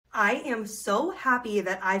I am so happy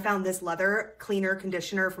that I found this leather cleaner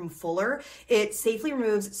conditioner from Fuller. It safely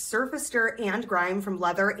removes surface dirt and grime from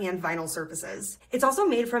leather and vinyl surfaces. It's also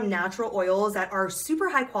made from natural oils that are super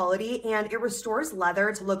high quality, and it restores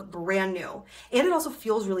leather to look brand new. And it also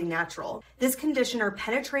feels really natural. This conditioner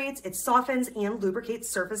penetrates, it softens and lubricates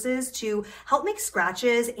surfaces to help make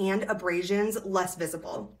scratches and abrasions less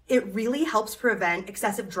visible. It really helps prevent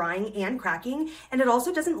excessive drying and cracking, and it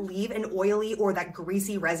also doesn't leave an oily or that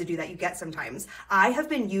greasy residue that you get sometimes. I have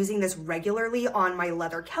been using this regularly on my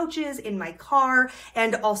leather couches, in my car,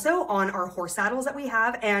 and also on our horse saddles that we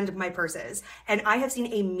have and my purses. And I have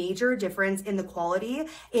seen a major difference in the quality,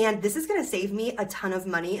 and this is gonna save me a ton of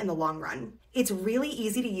money in the long run. It's really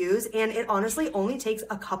easy to use, and it honestly only takes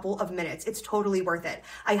a couple of minutes. It's totally worth it.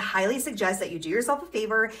 I highly suggest that you do yourself a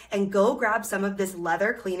favor and go grab some of this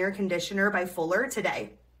leather cleaner conditioner by Fuller today.